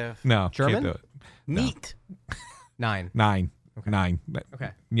 Negative. No, German? can't do it. No. Neat. 9. Okay. 9. Okay.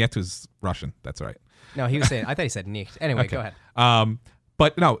 Niet was Russian. That's right. No, he was saying. I thought he said nicht. Anyway, Okay. Go ahead.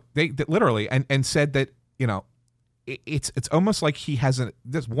 But no, they literally and said that it's almost like he has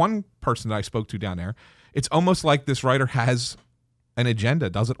this one person that I spoke to down there. It's almost like this writer has an agenda,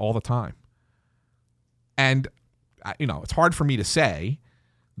 does it all the time. And it's hard for me to say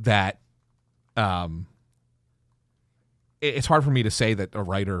that. It's hard for me to say that a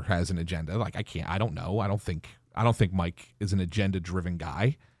writer has an agenda. Like I don't know. I don't think Mike is an agenda-driven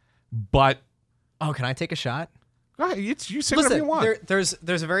guy. But can I take a shot? Go ahead. You say whatever you want. There's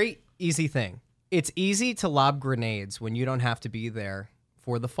a very easy thing. It's easy to lob grenades when you don't have to be there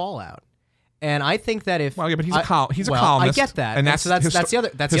for the fallout. And I think that if but he's a columnist. I get that, and that's the other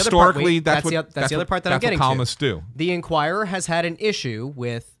part. Historically, that's the other part that I'm getting to. Columnists do. The Inquirer has had an issue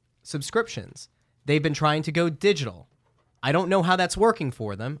with subscriptions. They've been trying to go digital. I don't know how that's working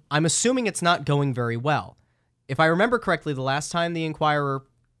for them. I'm assuming it's not going very well. If I remember correctly, the last time the Inquirer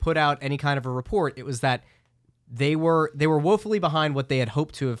put out any kind of a report, it was that they were woefully behind what they had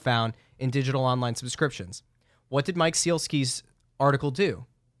hoped to have found in digital online subscriptions. What did Mike Sealski's article do?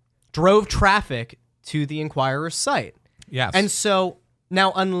 Drove traffic to the Inquirer's site. Yes. And so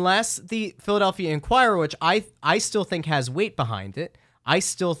now, unless the Philadelphia Inquirer, which I still think has weight behind it, I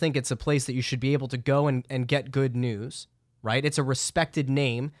still think it's a place that you should be able to go and get good news, right? It's a respected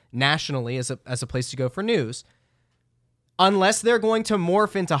name nationally as a place to go for news. Unless they're going to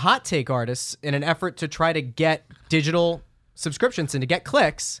morph into hot take artists in an effort to try to get digital subscriptions and to get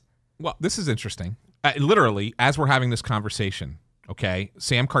clicks. Well, this is interesting. Literally, as we're having this conversation, okay,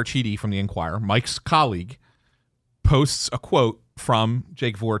 Sam Carchidi from the Inquirer, Mike's colleague, posts a quote from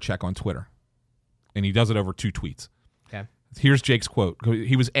Jake Voracek on Twitter. And he does it over 2 tweets. Okay. Here's Jake's quote.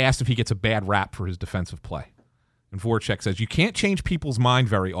 He was asked if he gets a bad rap for his defensive play. And Voracek says, "You can't change people's mind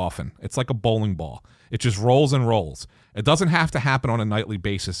very often. It's like a bowling ball. It just rolls and rolls. It doesn't have to happen on a nightly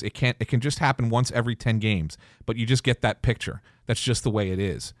basis. It can just happen once every 10 games. But you just get that picture. That's just the way it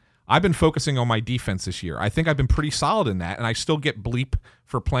is. I've been focusing on my defense this year. I think I've been pretty solid in that, and I still get bleep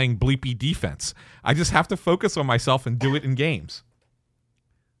for playing bleepy defense. I just have to focus on myself and do it in games."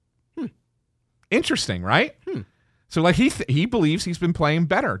 Interesting, right? So like he believes he's been playing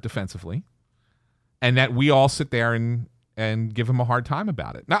better defensively, and that we all sit there and give him a hard time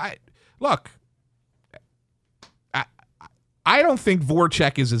about it. Now, I don't think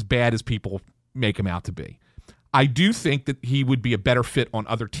Voracek is as bad as people make him out to be. I do think that he would be a better fit on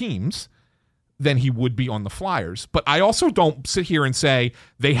other teams than he would be on the Flyers. But I also don't sit here and say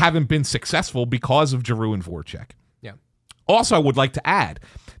they haven't been successful because of Giroux and Voracek. Yeah. Also, I would like to add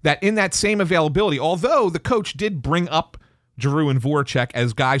that in that same availability, although the coach did bring up Giroux and Voracek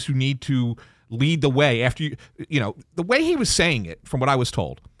as guys who need to lead the way after the way he was saying it, from what I was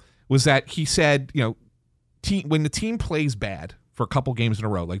told, was that he said, when the team plays bad for a couple games in a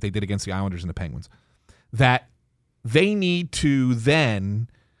row, like they did against the Islanders and the Penguins, that they need to then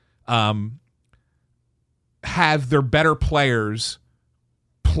have their better players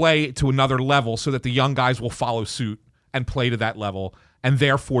play to another level so that the young guys will follow suit and play to that level, and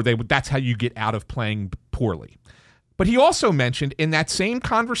therefore that's how you get out of playing poorly. But he also mentioned in that same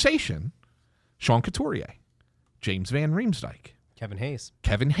conversation Sean Couturier, James Van Riemsdyk, Kevin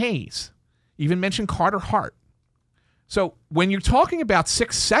Hayes, even mentioned Carter Hart. So when you're talking about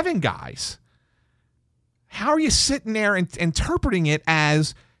 6-7 guys, how are you sitting there and interpreting it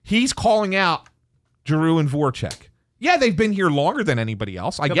as he's calling out Giroux and Voracek? Yeah, they've been here longer than anybody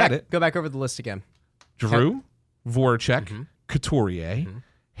else. I get it. Go back over the list again. Giroux, Voracek, Couturier,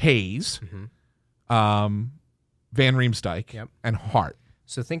 Hayes, Van Riemsdyk, and Hart.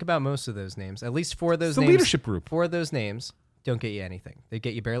 So think about most of those names. At least 4 of those names. The leadership group. 4 of those names don't get you anything. They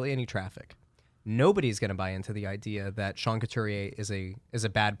get you barely any traffic. Nobody's going to buy into the idea that Sean Couturier is a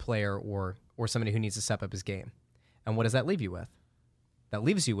bad player or somebody who needs to step up his game. And what does that leave you with? That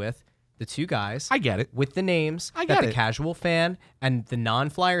leaves you with the 2 guys. I get it. With the names that the casual fan and the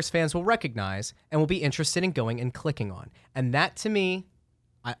non-Flyers fans will recognize and will be interested in going and clicking on. And that, to me,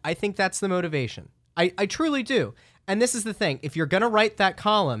 I think that's the motivation. I truly do. And this is the thing. If you're going to write that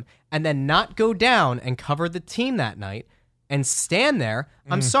column and then not go down and cover the team that night and stand there,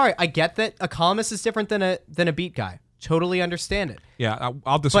 I'm sorry. I get that a columnist is different than a beat guy. Totally understand it. Yeah,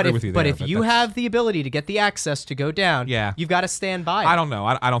 I'll disagree with you there. But if you have the ability to get the access to go down, you've got to stand by it. I don't know.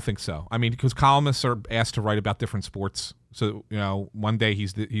 I don't think so. I mean, because columnists are asked to write about different sports. So, one day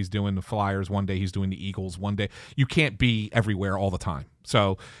he's doing the Flyers, one day he's doing the Eagles, one day. You can't be everywhere all the time.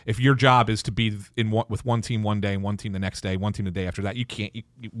 So if your job is to be with one team one day and one team the next day, one team the day after that, you can't.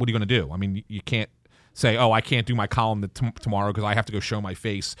 What are you going to do? I mean, you can't say, "Oh, I can't do my column tomorrow because I have to go show my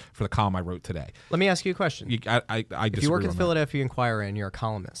face for the column I wrote today." Let me ask you a question. I if you work at the Philadelphia Inquirer and you're a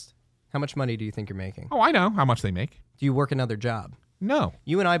columnist, how much money do you think you're making? Oh, I know how much they make. Do you work another job? No.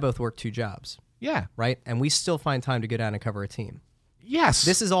 You and I both work 2 jobs. Yeah. Right? And we still find time to go down and cover a team. Yes.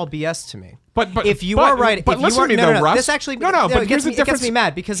 This is all BS to me. But if you are right, but listen to me though, Russ. This actually but here's the difference. It gets me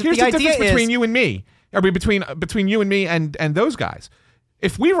mad because here's the idea difference is between you and me. I mean, between you and me and those guys.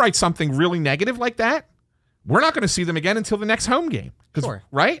 If we write something really negative like that, we're not going to see them again until the next home game. Sure.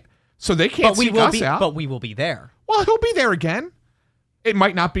 Right? So they can't seek us out. But we will be there. Well, he'll be there again. It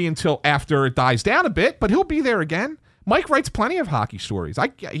might not be until after it dies down a bit, but he'll be there again. Mike writes plenty of hockey stories.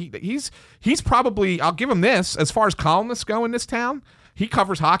 He's probably, I'll give him this, as far as columnists go in this town, he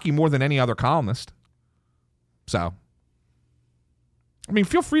covers hockey more than any other columnist. So, I mean,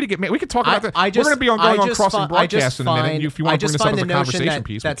 feel free to get mad. We could talk about that. I just, We're going to be going on crossing broadcast in a minute. Find, If you want to bring this up as a conversation that,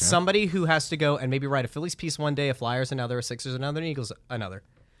 piece, that somebody who has to go and maybe write a Phillies piece one day, a Flyers another, a Sixers another, an Eagles another,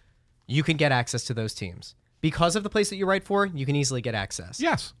 you can get access to those teams. Because of the place that you write for, you can easily get access.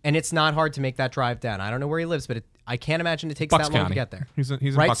 Yes. And it's not hard to make that drive down. I don't know where he lives, but I can't imagine it takes Bucks that long County. to get there. He's in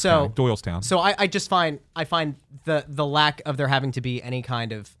right? Bucks County, Doylestown. So I just find the lack of there having to be any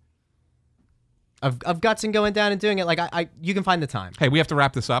kind of guts in going down and doing it. Like you can find the time. Hey, we have to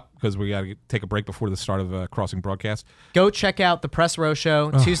wrap this up because we got to take a break before the start of crossing broadcast. Go check out the Press Row Show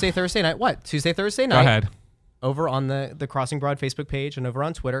Tuesday, Thursday night. What? Tuesday, Thursday night. Go ahead. Over on the Crossing Broad Facebook page and over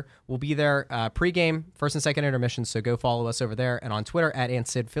on Twitter. We'll be there pregame, first and second intermissions, so go follow us over there. And on Twitter, at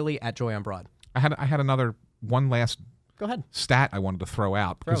AntSidPhilly, at Joy on Broad. I had another one last Go ahead. stat I wanted to throw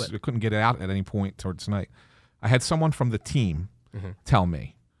out because I couldn't get it out at any point towards tonight. I had someone from the team tell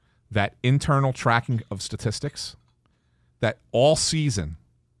me that internal tracking of statistics, that all season,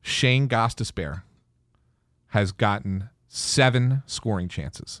 Shane Gostisbehere has gotten 7 scoring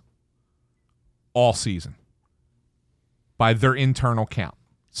chances. All season. By their internal count,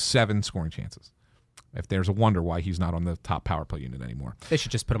 7 scoring chances. If there's a wonder why he's not on the top power play unit anymore. They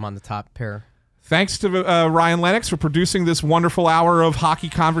should just put him on the top pair. Thanks to Ryan Lennox for producing this wonderful hour of hockey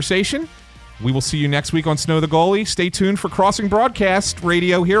conversation. We will see you next week on Snow the Goalie. Stay tuned for Crossing Broadcast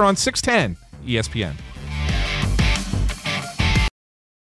Radio here on 610 ESPN.